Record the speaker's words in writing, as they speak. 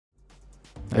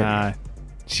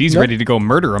She's ready to go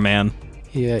murder a man.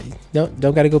 Yeah, no,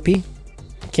 don't gotta go pee.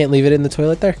 Can't leave it in the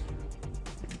toilet there.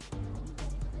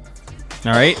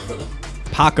 All right,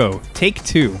 Paco, take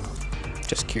 2.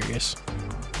 Just curious.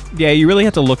 Yeah, you really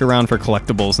have to look around for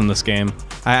collectibles in this game.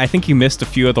 I think you missed a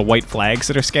few of the white flags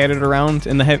that are scattered around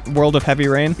in the world of Heavy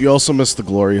Rain. You also missed the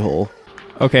glory hole.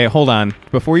 Okay, hold on.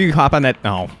 Before you hop on that...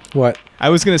 No. What? I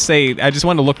was going to say, I just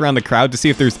wanted to look around the crowd to see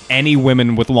if there's any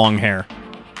women with long hair.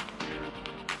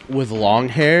 With long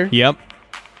hair? Yep.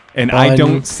 And I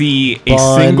don't see a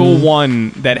single one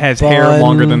that has hair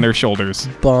longer than their shoulders.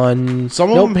 Bun.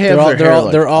 Some of them have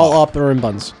they're all up or in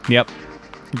buns. Yep.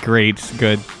 Great.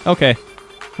 Good. Okay.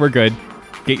 We're good.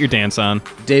 Get your dance on.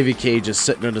 David Cage is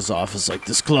sitting in his office like,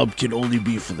 this club can only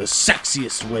be for the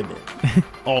sexiest women.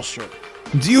 All short.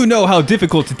 Do you know how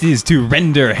difficult it is to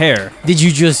render hair? Did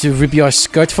you just rip your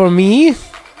skirt for me?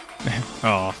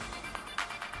 Oh.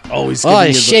 Oh, he's giving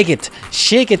you shake it.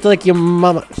 Shake it like your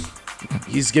mama.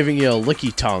 He's giving you a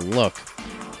licky tongue. Look.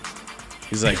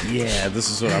 He's like, yeah, this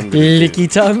is what I'm going to do.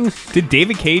 Licky tongue? Did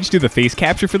David Cage do the face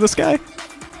capture for this guy?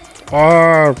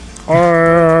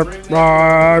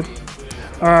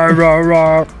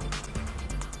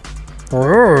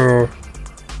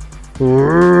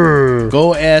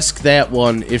 Go ask that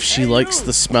one if she likes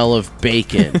the smell of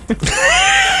bacon.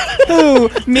 Who?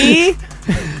 Me?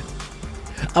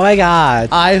 Oh my god.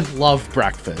 I love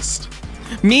breakfast.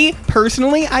 Me,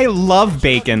 personally, I love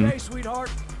bacon. Hey, sweetheart.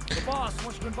 The boss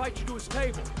wants to invite you to his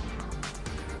table.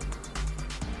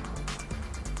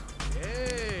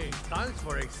 Hey, thanks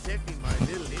for accepting my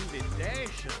little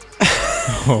invitation.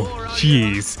 Oh,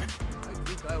 jeez. I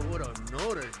think I would have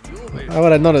noticed you before. I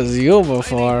would have noticed you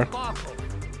before.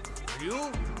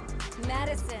 You?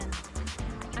 Madison.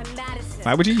 I'm Madison.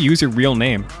 Why would you use your real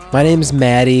name? My name's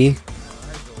Maddie.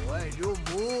 The way you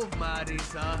move,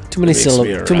 Marisa. Too many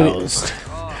syllables. Too many.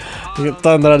 Get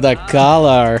under the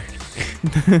collar.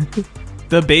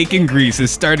 The bacon grease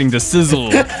is starting to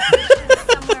sizzle.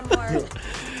 Somewhere more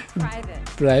private.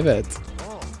 Private.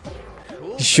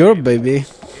 Sure, baby.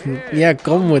 Yeah,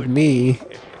 come with me.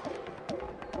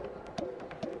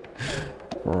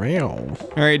 Wow.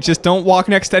 Alright, just don't walk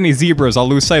next to any zebras. I'll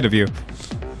lose sight of you.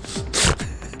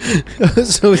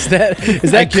 So is that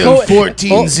I killed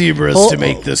 14 zebras to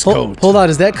make this coat. Hold on,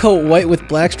 is that coat white with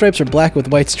black stripes or black with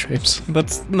white stripes?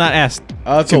 Let's not ask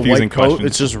It's a confusing white coat. questions.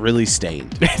 It's just really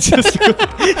stained. It's just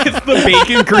it's the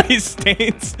bacon grease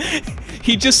stains.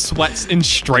 He just sweats in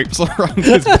stripes around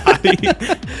his body.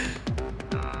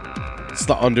 It's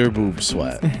the under boob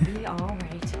sweat. Be all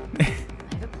right. I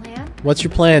have a plan. What's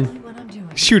your plan? What I'm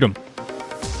doing. Shoot him.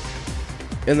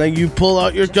 And then you pull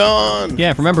out your gun.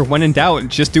 Yeah, remember, when in doubt,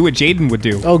 just do what Jayden would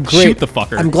do. Oh, great. Shoot the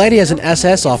fucker. I'm glad he has an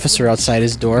SS officer outside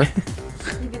his door.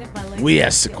 Even if my legs We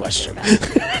asked the question.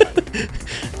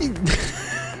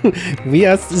 We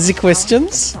asked the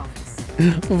questions.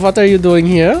 What are you doing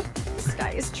here? This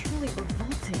guy is truly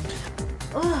revolting.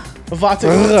 Ugh. Vating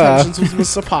intentions with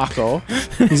Mr. Paco.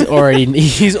 He's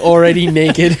already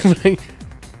naked.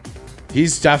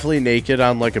 He's definitely naked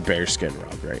on like a bearskin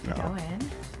rug right Go now. in.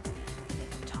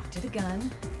 Talk to the gun.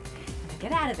 And I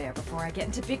get out of there before I get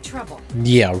into big trouble.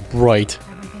 Yeah, right.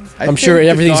 Everything's I I'm sure think the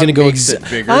everything's gun gonna go. makes it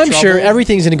bigger I'm sure trouble.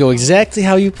 everything's gonna go exactly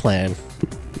how you plan.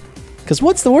 Because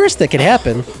what's the worst that could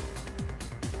happen?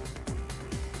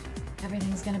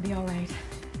 Everything's gonna be all right.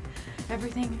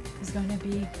 Everything is gonna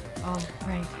be all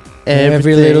right.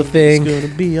 Every little thing is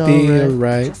gonna be Be alright.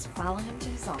 alright. Just follow him to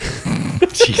his office.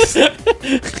 Jeez.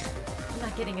 I'm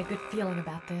not getting a good feeling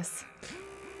about this.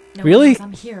 No Really? one knows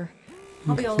I'm here.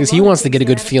 I'll be all Because he alone wants to if get a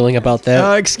they're good out of feeling control. about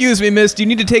that. Excuse me, miss. Do you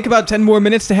need to take about 10 more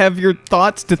minutes to have your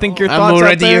thoughts, to think your I'm thoughts out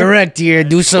already there? erect here.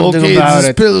 Do something Okay, about this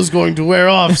it. pillow's going to wear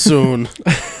off soon.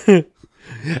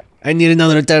 I need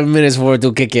another 10 minutes for it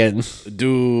to kick in.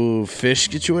 Do fish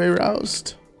get you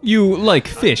aroused? You like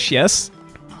fish, yes?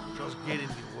 Just get in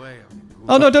the way of me.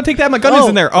 Oh, no, don't take that. My gun is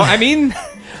in there. Oh, I mean...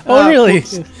 Oh, really?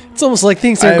 It's almost like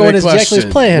things I are have going a exactly as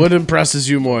question. planned. What impresses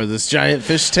you more, this giant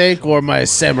fish tank or my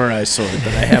samurai sword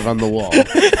that I have on the wall?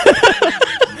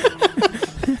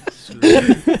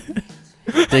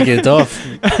 Take it off.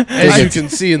 As you can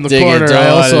see in the dig it corner, I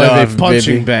all also have off, a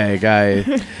punching baby. bag.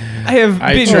 I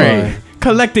I train. been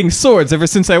collecting swords ever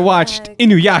since I watched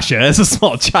Inuyasha as a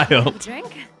small child.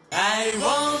 Drink?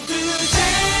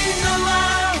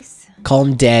 Call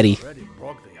him Daddy. Already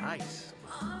broke the ice.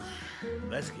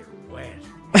 Let's get wet.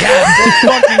 Let's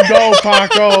fucking go,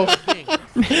 Paco.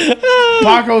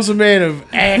 Paco's a man of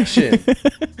action.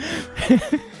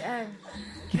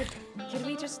 Could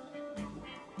we just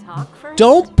talk first?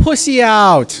 Don't pussy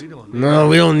out. No,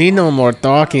 we don't need no more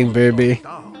talking, baby.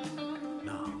 Now,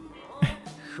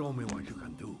 show me what you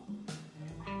can do.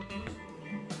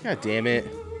 God damn it.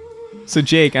 So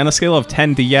Jake, on a scale of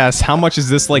 10 to yes, how much is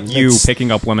this like you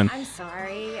picking up women? I'm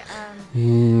sorry.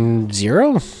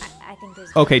 0? I think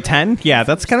there's. Okay, 10? Yeah,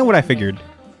 that's kind of what I figured.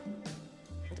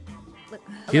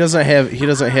 He doesn't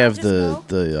have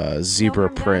the zebra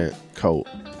print coat.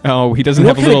 Oh, he doesn't You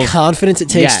know have what a kind little. of confidence it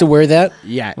takes Yeah. to wear that?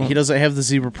 Yeah, he doesn't have the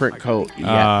zebra print coat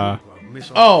yet. Miss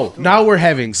Oh, now we're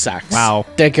having sex. Wow.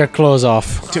 Take your clothes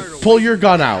off. Pull your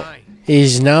gun out.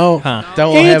 He's now. Huh. Then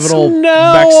we'll have an old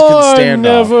now Mexican or standoff.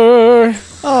 never.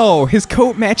 Oh, his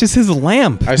coat matches his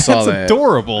lamp. I saw That's that.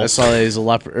 adorable. I saw that he's a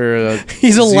leopard.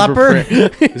 He's a leopard.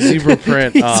 Zebra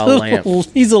print lamp.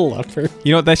 He's a leopard.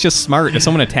 You know what? That's just smart. If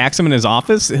someone attacks him in his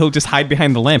office, he'll just hide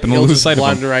behind the lamp and we'll He'll lose just sight of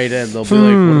blend him. right in. They'll be like,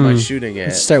 "What am I shooting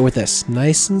Let's at?" start with this.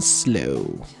 Nice and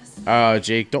slow.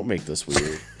 Jake, don't make this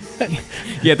weird.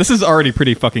 Yeah, this is already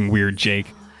pretty fucking weird, Jake.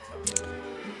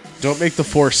 Don't make the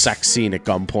forced sex scene at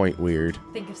gunpoint weird.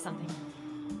 Think of something.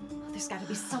 There's got to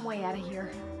be some way out of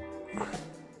here.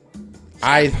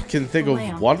 I can think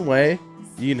of one way.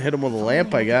 You can hit him with a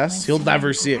lamp, I guess. He'll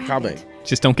never see it coming.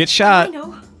 Just don't get I shot.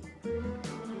 know.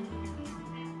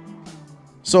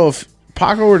 So if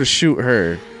Paco were to shoot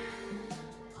her,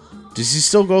 does he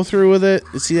still go through with it?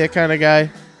 Is he that kind of guy?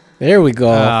 There we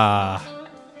go.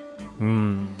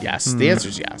 Yes. The answer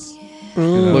is yes.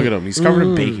 Look at him. He's covered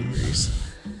in bacon grease.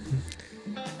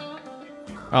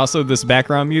 Also, this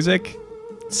background music,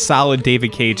 solid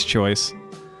David Cage choice.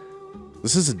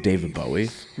 This isn't David Bowie.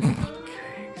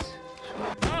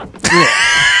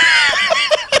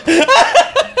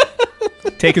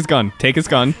 Take his gun. Take his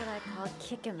gun. What I call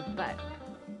kicking butt.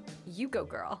 You go,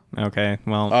 girl. Okay,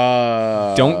 well,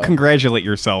 Uh, don't congratulate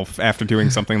yourself after doing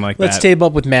something like Let's that. tape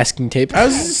up with masking tape. I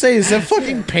was going to say, is that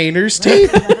fucking painter's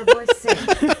tape? Let her voice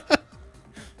sing.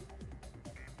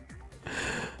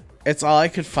 It's all I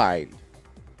could find.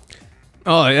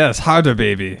 Oh, yes, harder,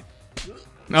 baby.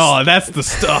 Oh, that's the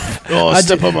stuff. Oh,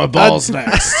 step on my balls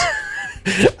next.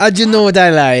 How'd you know what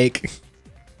I like?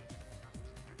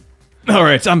 All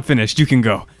right, I'm finished. You can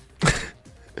go.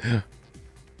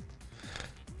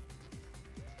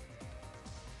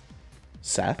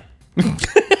 Seth?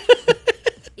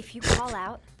 If you call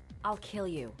out, I'll kill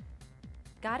you.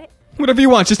 Got it? Whatever you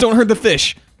want, just don't hurt the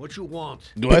fish. What you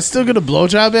want? Do I still get a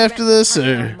blowjob after this,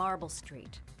 Rent or on Marble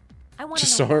Street. I want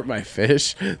just to hurt my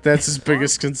fish? That's his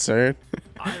biggest concern.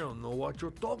 I don't know what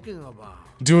you're talking about.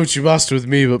 Do what you must with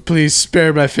me, but please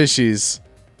spare my fishies.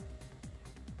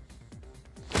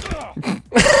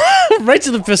 Right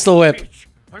to the pistol whip. Bitch,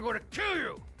 I'm gonna kill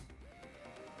you.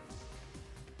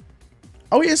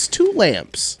 Oh, he has 2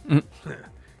 lamps.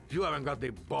 You haven't got the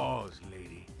balls,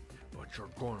 lady. But you're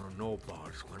gonna know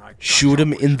balls when I Shoot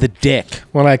him in the dick.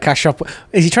 When I cash up,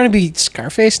 is he trying to be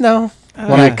Scarface now?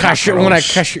 When I cash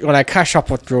up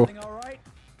with Drew. All right.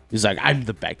 He's like, I'm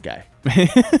the bad guy.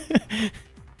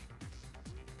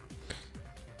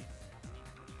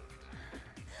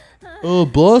 Oh,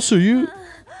 boss, are you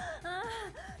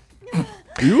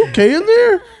okay in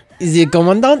there? Is he a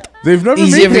commandant? They've never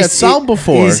He's made every that sound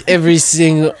before. He's every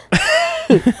single.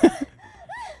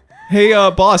 Hey,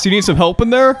 boss, you need some help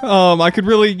in there? I could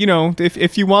really, you know,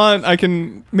 if you want, I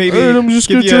can maybe. Alright, I'm just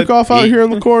give gonna you jerk off out here in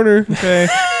the corner. Okay.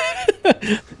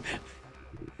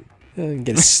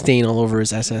 Get a stain all over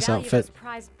his SS Value outfit. those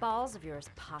prized balls of yours,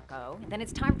 Paco. Then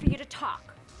it's time for you to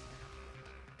talk.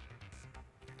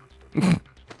 Okay.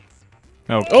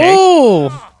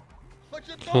 Oh! What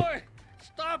you doing?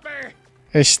 Stop it!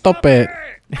 Hey, stop it.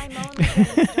 I'm only getting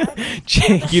started.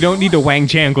 Jake, you don't need to wang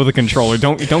jangle the controller.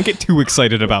 Don't get too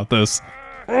excited about this.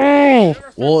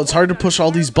 Well, it's hard to push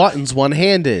all these buttons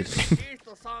one-handed. He's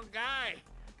the song guy.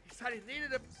 He said he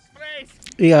needed a space.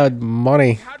 He had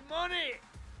money. He had money.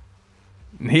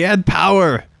 He had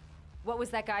power. What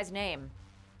was that guy's name?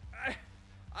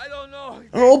 I don't know.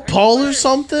 Oh, Paul or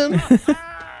something?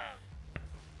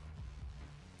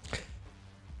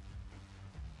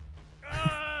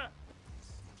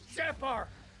 Shepard.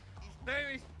 His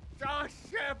name is John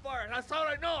Shepard. That's all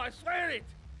I know. I swear it.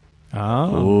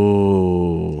 Oh.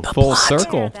 Ooh. Full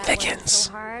circle. That Thickens. wasn't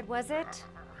so hard, was it?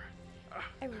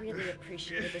 I really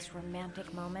appreciated this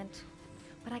romantic moment,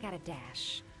 but I got a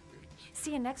dash.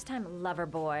 See you next time, lover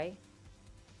boy.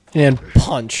 And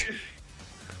punch.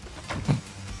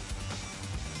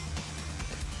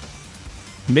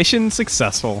 Mission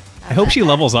successful. I hope she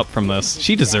levels up from this.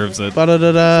 She deserves it.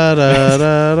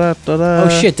 Ba-da-da-da-da-da-da-da. Oh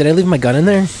shit, did I leave my gun in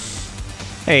there?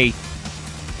 Hey,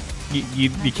 you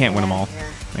can't win them all,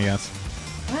 I guess.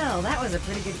 Well, that was a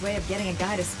pretty good way of getting a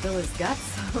guy to spill his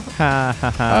guts. Ha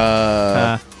ha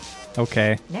ha.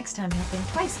 Okay. Next time, he'll think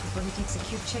twice before he takes a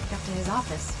cute chick up to his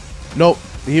office. Nope.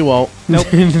 He won't.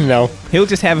 Nope. No. He'll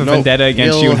just have a Nope. vendetta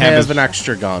against He'll you and have his an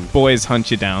extra gun. boys hunt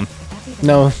you down.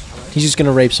 No. He's just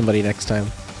gonna rape somebody next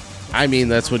time. I mean,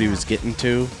 that's what he was getting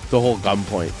to. The whole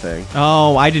gunpoint thing.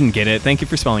 Oh, I didn't get it. Thank you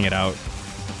for spelling it out.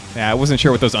 Yeah, I wasn't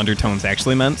sure what those undertones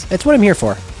actually meant. That's what I'm here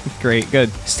for. Great,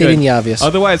 good. Stating good. the obvious.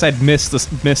 Otherwise, I'd miss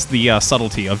the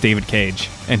subtlety of David Cage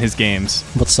and his games.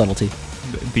 What's subtlety?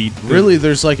 The Really,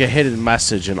 there's like a hidden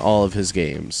message in all of his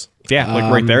games. Yeah,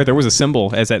 like right there was a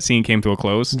symbol as that scene came to a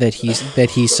close. That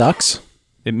he sucks.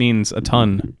 It means a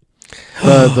ton.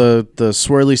 The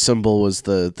swirly symbol was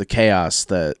the chaos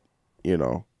that, you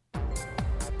know.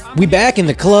 We back in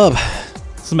the club.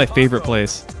 This is my favorite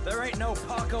place. There ain't no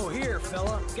Paco here,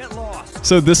 fella. Get lost.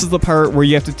 So this is the part where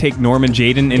you have to take Norman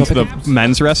Jayden into the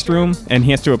men's restroom, and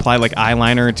he has to apply like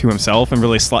eyeliner to himself and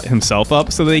really slut himself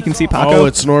up so that he can see Paco. Oh,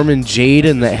 it's Norman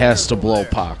Jayden that has to blow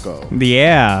Paco.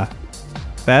 Yeah,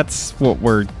 that's what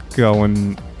we're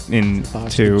going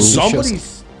into.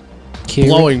 Somebody's Kieran.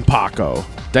 blowing Paco.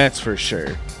 That's for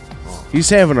sure. He's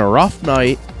having a rough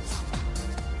night.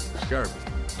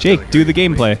 Jake, do the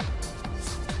gameplay.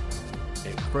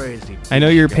 Crazy. I know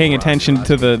you're paying attention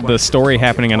to the story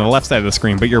happening on the left side of the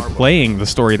screen, but you're playing the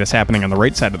story that's happening on the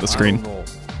right side of the I screen. don't know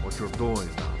what you're doing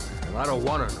down there, and I don't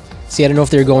want to know. See, I don't know if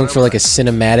they were going for like a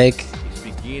cinematic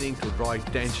He's beginning to draw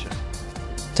attention.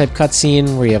 type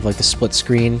cutscene where you have like the split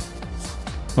screen.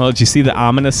 Well, did you see the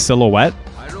ominous silhouette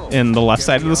I know. in the left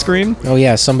side of the screen? Oh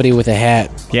yeah, somebody with a hat.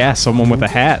 Yeah, someone with a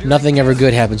hat. Nothing ever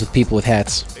good happens with people with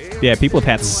hats. Yeah, people with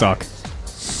hats suck.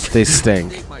 They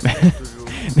stink.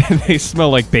 They smell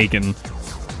like bacon.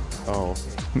 Oh.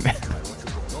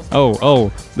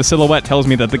 Oh, the silhouette tells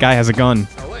me that the guy has a gun.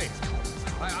 Oh, wait.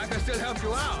 I can still help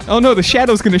you out. Oh no, the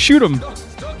shadow's gonna shoot him.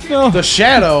 No. The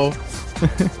shadow.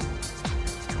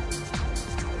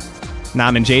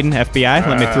 Nam and Jayden, FBI,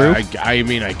 let me through. I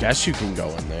mean, I guess you can go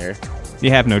in there.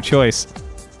 You have no choice.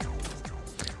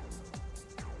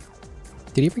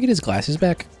 Did he ever get his glasses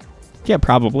back? Yeah,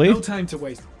 probably. No time to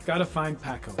waste. Gotta find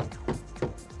Paco.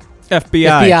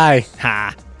 FBI. FBI.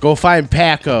 Ha. Go find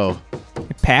Paco.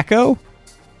 Paco?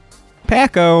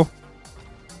 Paco.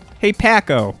 Hey,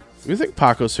 Paco. What do you think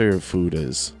Paco's favorite food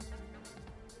is?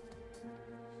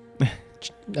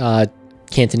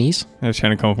 Cantonese. I was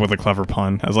trying to come up with a clever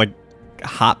pun. I was like,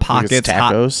 Hot Think it's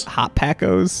Pockets. tacos? Hot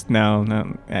Pacos?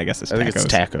 No. I guess it's tacos. I think it's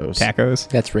tacos. Tacos.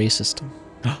 That's racist.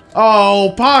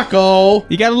 Oh, Paco!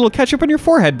 You got a little ketchup on your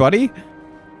forehead, buddy.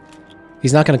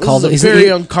 He's not going to call This this. is a very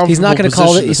uncomfortable He's not going to call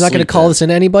position it. to He's not going to sleep call in. this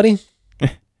in anybody.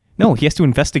 No, he has to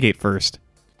investigate first.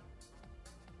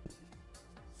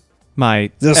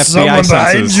 My There's FBI someone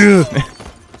behind senses. you.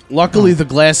 Luckily, the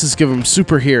glasses give him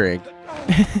super hearing.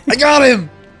 I got him.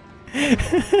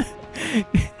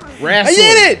 Wrestle I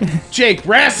did it! Jake,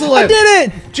 wrestle him! I did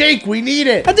it. Jake, we need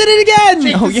it! I did it again.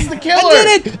 Jake, Oh, this is yeah. the killer!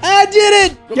 I did it. I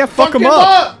did it. Yeah, fuck him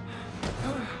up.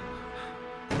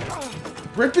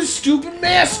 Rip his stupid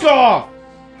mask off!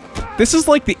 This is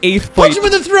like the 8th fight Punch him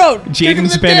in the throat. Kick him in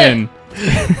Jaden's the been in.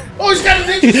 Oh, he's got a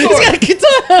ninja He's sword! got a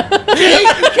katana. Jake,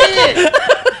 you can't!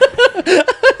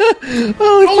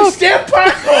 Oh, he stabbed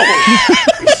Paco!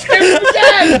 He stabbed him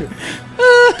again!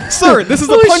 Sir, this is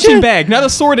a Holy punching shit. bag, not a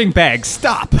sorting bag.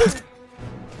 Stop.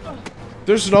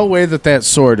 There's no way that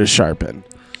sword is sharpened.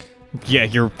 Yeah,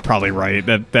 you're probably right.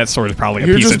 That sword is probably a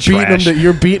You're piece just of beating trash.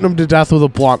 you're beating him to death with a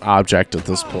blunt object at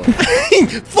this point.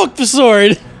 Fuck the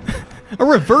sword. A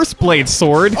reverse blade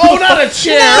sword. Oh, not a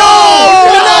chair!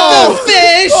 Not the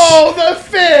fish. Oh, the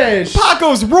fish!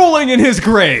 Paco's rolling in his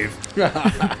grave.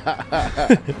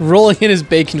 Rolling in his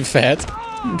bacon fat.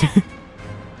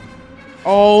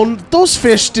 Oh, those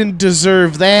fish didn't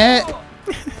deserve that.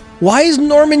 Why is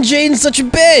Norman Jayden such a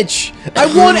bitch? I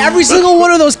won every single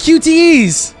one of those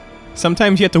QTEs.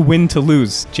 Sometimes you have to win to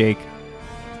lose, Jake.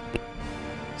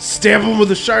 Stab him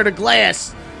with a shard of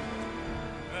glass.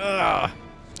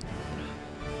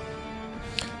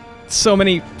 So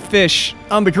many fish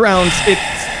on the ground.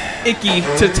 It's icky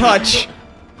to touch.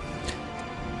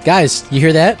 Guys, you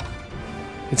hear that?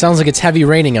 It sounds like it's heavy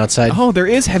raining outside. Oh, there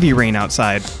is heavy rain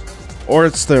outside. Or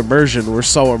it's the immersion. We're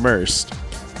so immersed.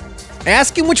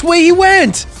 Ask him which way he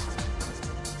went.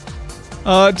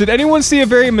 Did anyone see a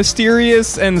very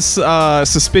mysterious and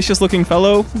suspicious-looking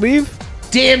fellow leave?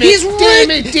 Damn it! He's damn right.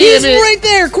 it! Damn He's it! right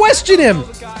there. Question him.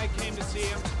 The guy came to see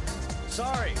him.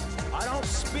 Sorry, I don't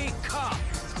speak cop.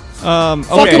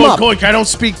 Fuck Okay. him up. Koik, I don't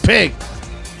speak pig.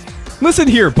 Listen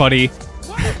here, buddy.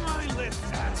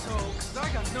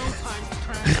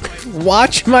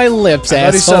 Watch my lips, I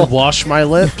thought he asshole. said, "Wash my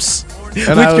lips," and With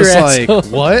I was your like, asshole.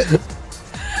 "What?"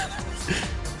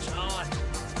 John.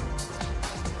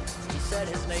 He said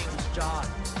his name was John.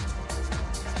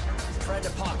 Friend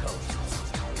of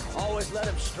Paco's.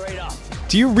 straight up.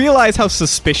 Do you realize how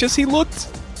suspicious he looked?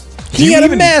 He had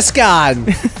a mask on.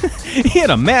 He had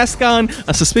a mask on,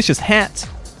 a suspicious hat.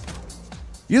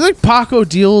 You think Paco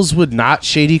deals with not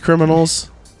shady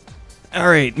criminals? All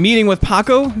right, meeting with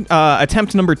Paco,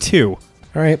 attempt number 2. All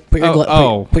right, put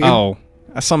your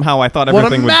Somehow I thought What a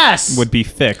everything mess! would be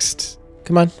fixed.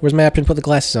 Come on, where's my apron? Put the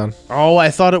glasses on. Oh, I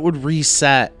thought it would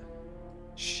reset.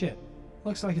 Shit.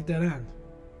 Looks like a dead end.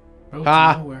 Road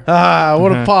to nowhere.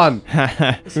 What a pun.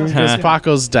 It's like Because a-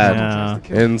 Paco's dead. Yeah.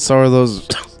 And so are those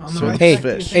On the so are right those Hey,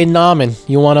 fish. hey, Nauman,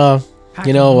 you wanna,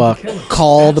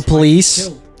 call the police?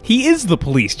 He is the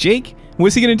police, Jake.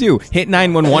 What's he gonna do? Hit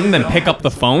 911 and then pick up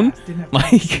the phone? Like,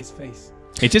 his face.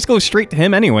 it just goes straight to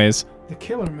him anyways. The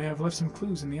killer may have left some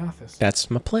clues in the office. That's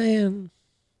my plan.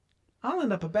 I'll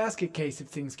end up a basket case if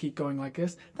things keep going like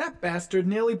this. That bastard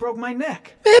nearly broke my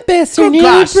neck. That bastard Oh,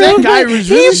 gosh, that guy was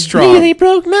really strong. really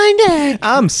broke my neck.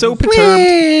 I'm so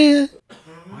perturbed.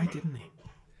 Why didn't he?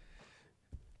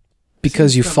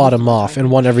 Because you fought him off and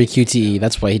won every QTE.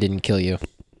 That's why he didn't kill you.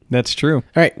 That's true. All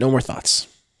right, no more thoughts.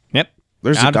 Yep.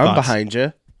 There's Out a of gun thoughts. behind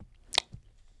you.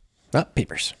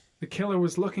 Papers. The killer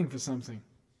was looking for something.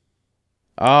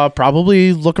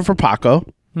 Probably looking for Paco.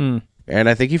 Hmm. And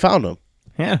I think he found him.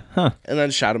 Yeah. Huh. And then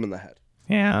shot him in the head.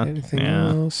 Yeah. Anything yeah.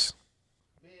 else?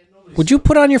 Would you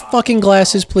put on your fucking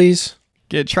glasses, please?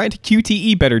 Try to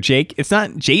QTE better, Jake. It's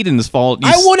not Jayden's fault.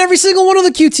 I won every single one of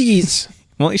the QTEs.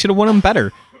 Well, you should have won them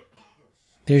better.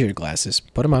 There's your glasses.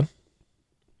 Put them on.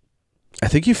 I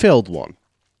think you failed one.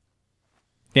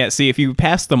 Yeah, see, if you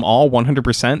passed them all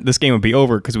 100%, this game would be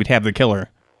over because we'd have the killer.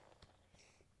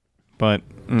 But,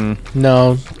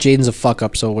 No, Jayden's a fuck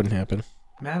up, so it wouldn't happen.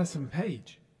 Madison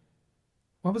Page.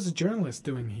 What was a journalist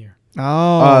doing here?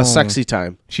 Sexy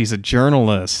time. she's a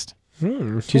journalist.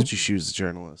 Told you she was a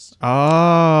journalist.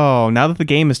 Oh, now that the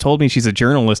game has told me she's a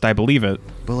journalist, I believe it.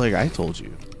 But like I told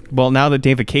you. Well, now that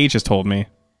David Cage has told me.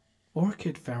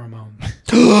 Orchid pheromones.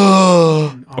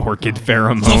 Orchid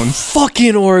pheromones.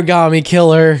 Fucking origami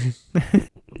killer.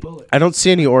 Bullet. I don't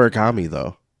see any origami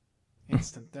though.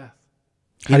 Instant death.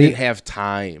 He How do didn't you- have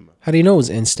time. How do you know it was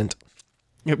instant?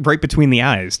 Right between the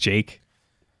eyes, Jake.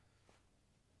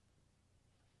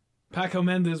 Paco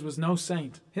Mendez was no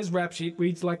saint. His rap sheet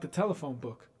reads like the telephone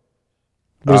book.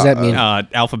 What does that mean?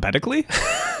 Alphabetically?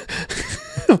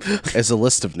 As a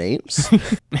list of names.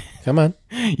 Come on.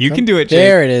 You can do it, Jake.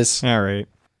 There it is. All right.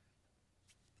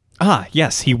 Ah,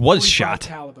 yes, he was 45 shot.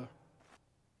 Caliber.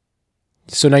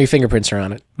 So now your fingerprints are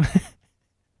on it.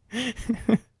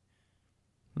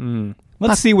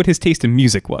 Let's see what his taste in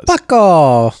music was.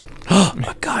 Paco. Oh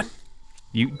my god.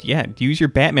 Use your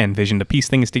Batman vision to piece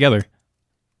things together.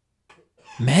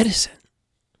 Medicine.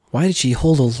 Why did she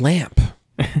hold a lamp?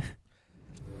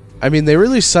 I mean, they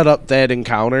really set up that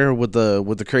encounter with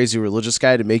the crazy religious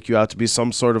guy to make you out to be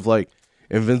some sort of like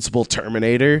invincible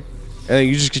Terminator, and then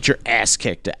you just get your ass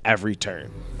kicked at every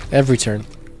turn. Every turn.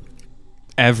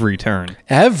 Every turn.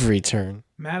 Every turn.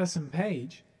 Madison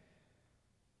Page.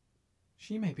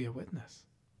 She may be a witness.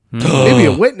 Maybe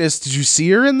a witness. Did you see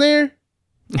her in there?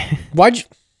 Why'd you...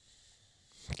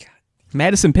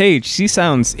 Madison Page, she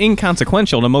sounds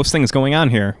inconsequential to most things going on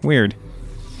here. Weird.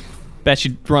 Bet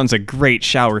she runs a great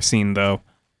shower scene, though.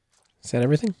 Is that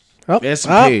everything? Oh,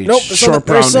 Madison Page, nope. short there's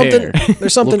brown something. hair.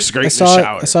 There's something. Looks great I in saw the it.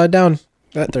 shower. I saw it down.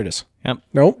 There it is. Yep.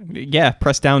 Nope. Yeah,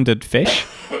 press down to fish.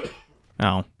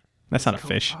 Oh, that's not a Coat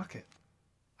fish. Pocket.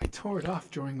 I tore it off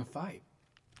during the fight.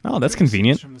 Oh, that's Traces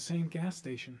convenient. From the same gas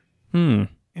station. Hmm.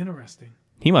 Interesting.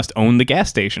 He must own the gas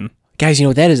station. Guys, you know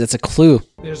what that is? That's a clue.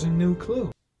 There's a new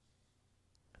clue.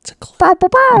 It's a clue.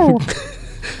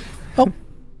 Oh.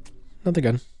 Another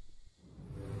gun.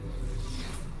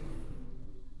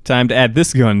 Time to add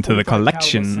this gun to the 45 caliber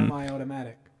collection.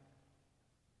 Semi-automatic.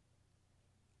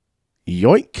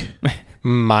 Yoink.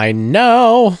 Mine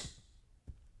now.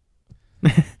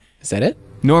 Is that it?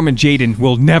 Norman Jayden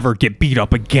will never get beat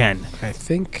up again. I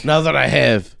think. Now that I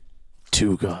have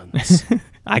 2 guns.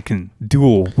 I can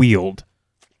dual wield.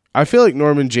 I feel like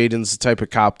Norman Jayden's the type of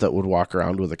cop that would walk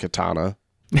around with a katana.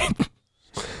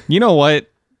 You know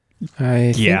what?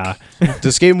 I think. Yeah.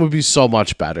 This game would be so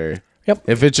much better. Yep.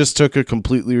 If it just took a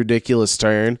completely ridiculous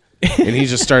turn and he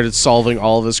just started solving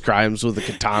all of his crimes with a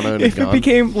katana and a If it gun.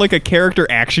 became like a character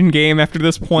action game after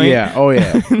this point. Yeah, oh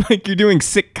yeah. Like you're doing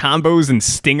sick combos and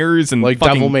stingers and Like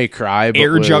fucking Devil May Cry, but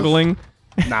air with juggling.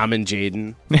 Norman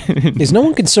Jayden. Is no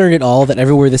one concerned at all that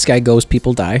everywhere this guy goes,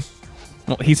 people die?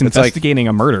 Well, he's like- investigating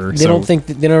a murder. They don't think.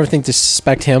 They never think to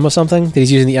suspect him of something. That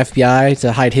he's using the FBI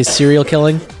to hide his serial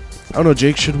killing. I don't know,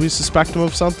 Jake, should we suspect him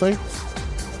of something?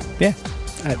 Yeah.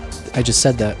 I just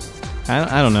said that.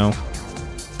 I don't know.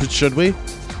 But should we?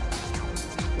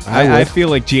 I feel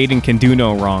like Jayden can do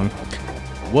no wrong.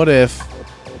 What if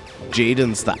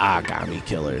Jayden's the Agami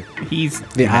killer? He's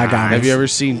The Agami. Have you ever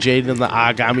seen Jayden and the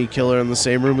Agami killer in the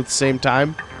same room at the same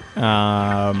time?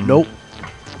 Nope.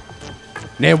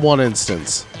 Name one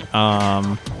instance.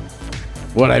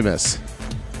 What'd I miss?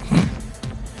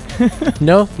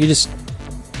 No, it's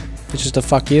just a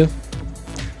fuck you.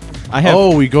 I have.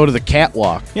 Oh, we go to the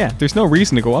catwalk. Yeah, there's no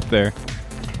reason to go up there.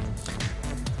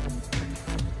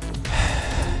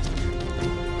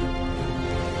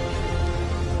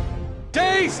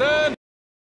 Jason!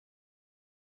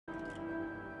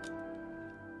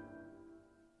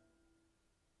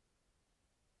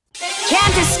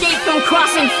 Can't escape from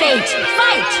crossing fate.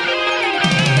 Fight!